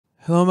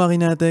Hello mga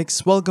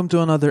kinetics, welcome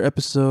to another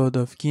episode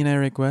of Kinn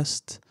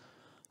Request.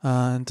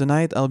 And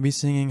tonight I'll be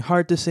singing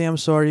Hard to Say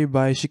I'm Sorry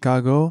by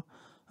Chicago,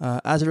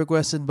 as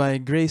requested by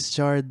Grace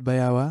Chard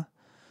Bayawa.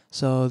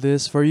 So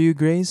this is for you,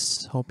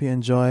 Grace. Hope you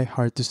enjoy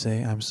Hard to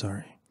Say I'm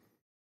Sorry.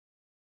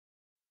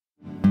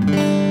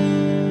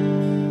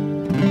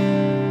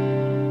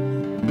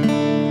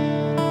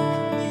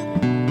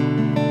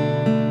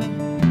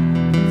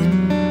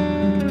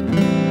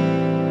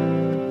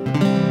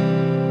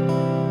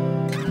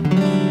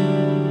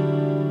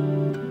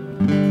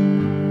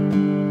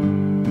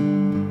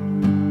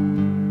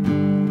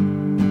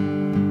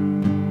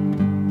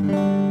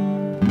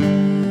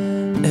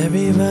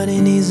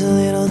 Everybody needs a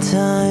little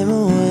time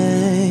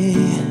away,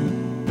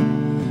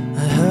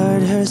 I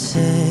heard her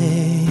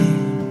say,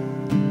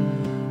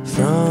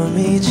 from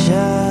each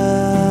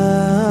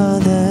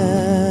other.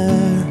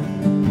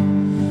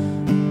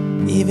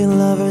 Even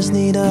lovers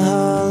need a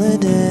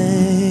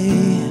holiday,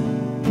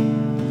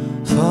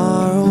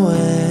 far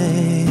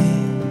away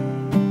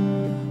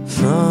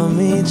from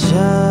each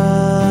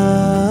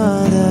other.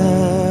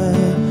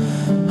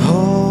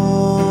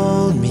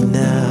 Hold me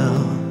now.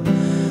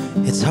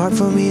 It's hard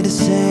for me to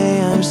say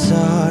I'm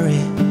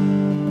sorry.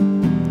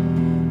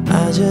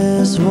 I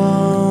just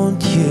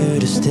want you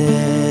to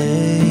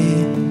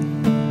stay.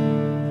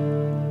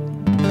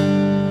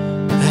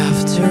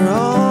 After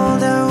all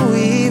that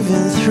we've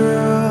been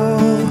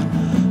through,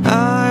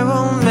 I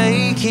will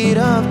make it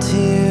up to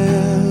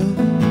you,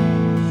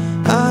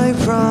 I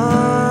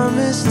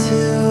promise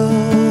to.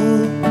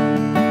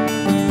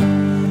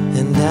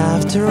 And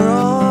after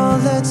all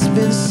that's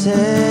been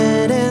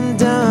said and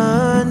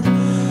done,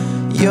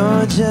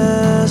 you're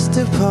just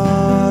a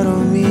part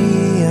of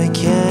me I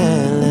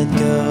can't let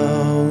go.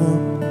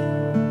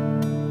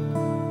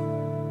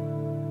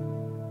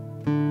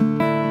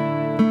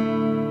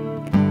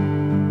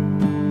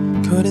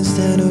 Couldn't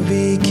stand to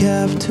be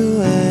kept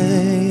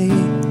away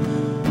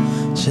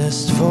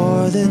just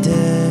for the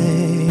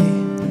day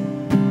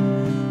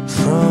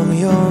from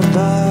your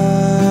body.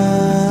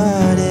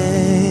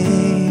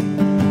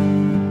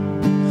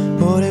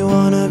 Wouldn't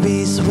wanna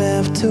be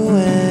swept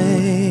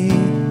away,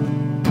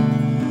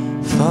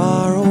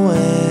 far away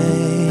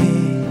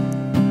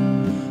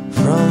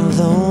from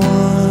the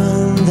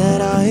one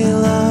that I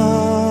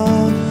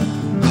love.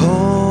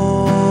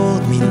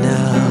 Hold me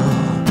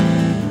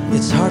now.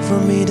 It's hard for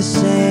me to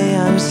say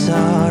I'm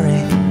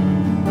sorry.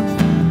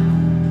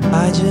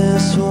 I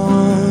just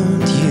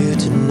want you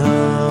to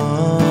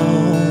know.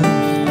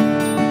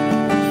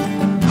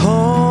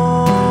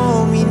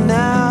 Hold me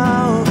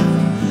now.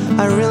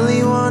 I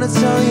really want to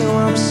tell you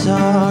I'm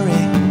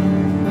sorry.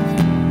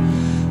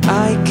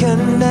 I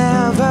can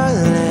never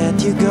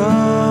let you go.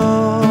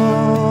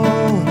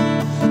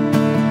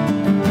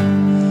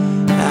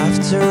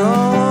 After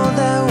all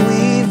that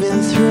we've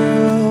been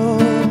through,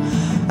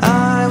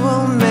 I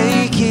will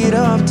make it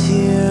up to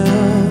you,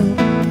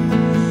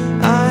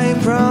 I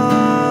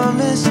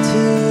promise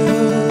to.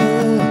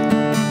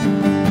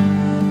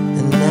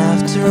 And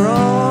after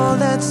all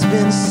that's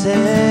been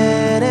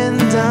said and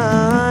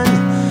done,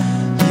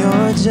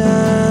 you're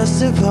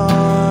just a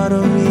part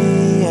of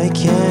me I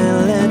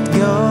can't let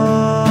go.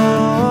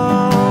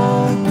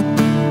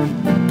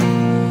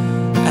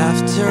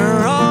 After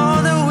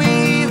all that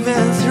we've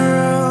been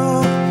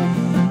through,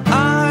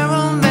 I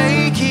will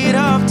make it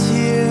up to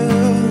you,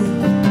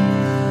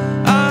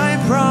 I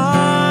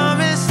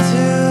promise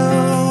to.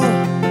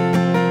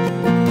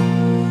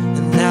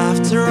 And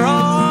after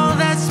all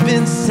that's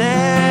been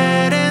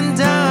said and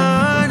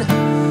done,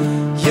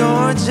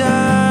 you're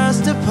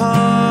just a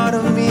part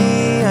of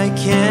me I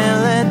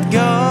can't let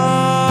go.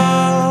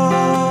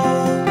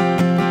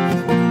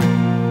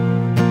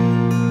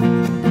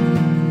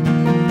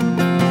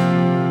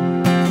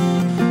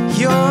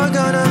 You're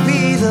gonna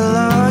be the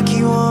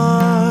lucky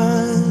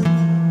one.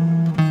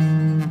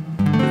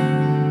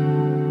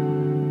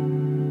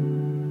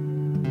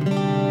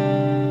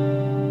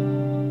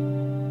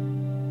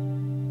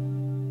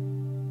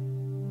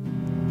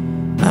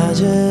 I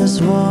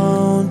just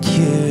want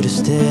you to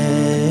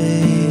stay.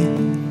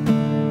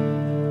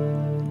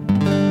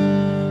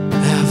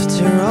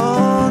 After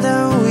all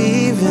that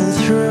we've been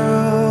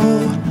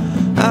through,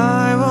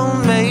 I will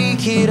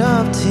make it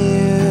up to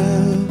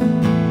you,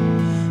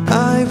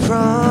 I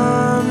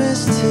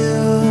promise to.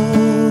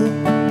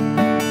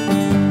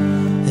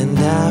 And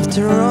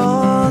after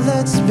all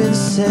that's been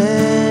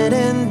said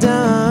and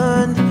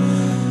done,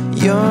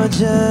 you're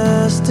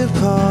just a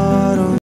part of